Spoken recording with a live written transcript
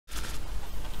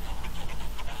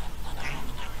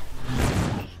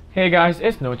Hey guys,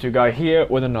 it's No2Guy here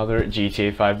with another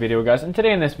GTA 5 video guys, and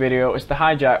today in this video it's the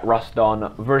Hijak Ruston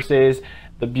versus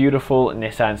the beautiful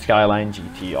Nissan Skyline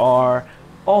GTR,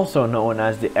 also known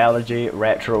as the Elergy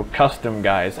Retro Custom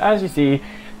guys. As you see,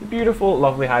 the beautiful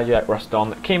lovely Hijak Ruston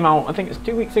that came out, I think it's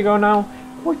 2 weeks ago now.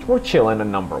 We're chilling in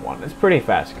 #1. It's a pretty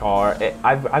fast car.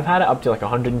 I've had it up to like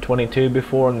 122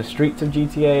 before on the streets of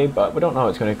GTA, but we don't know how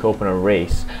it's going to cope in a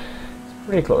race.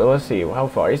 Pretty close. Let's see how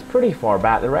far. It's pretty far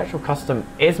back. The Retro Custom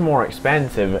is more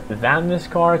expensive than this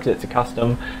car because it's a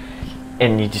custom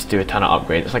and you just do a ton of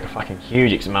upgrades. It's like a fucking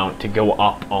huge amount to go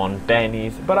up on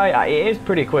Benny's, but it is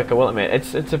pretty quick, I will admit.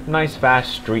 It's a nice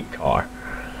fast street car.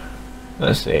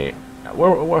 Let's see.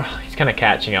 He's kind of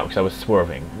catching up because I was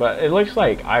swerving, but it looks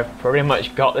like I've pretty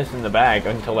much got this in the bag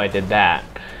until I did that.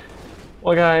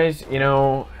 Well guys, you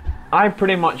know, I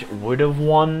pretty much would have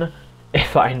won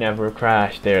if I never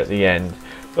crashed there at the end.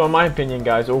 So in my opinion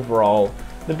guys, overall,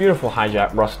 the beautiful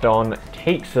Hijak Ruston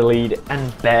takes the lead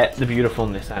and bet the beautiful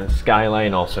Nissan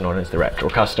Skyline, also known as the Retro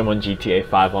Custom, on GTA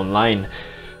 5 Online.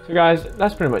 So guys,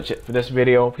 that's pretty much it for this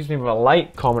video. Please leave a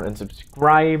like, comment and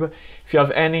subscribe. If you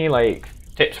have any like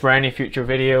tips for any future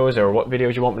videos or what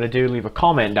videos you want me to do, leave a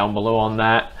comment down below on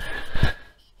that.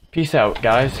 Peace out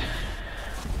guys.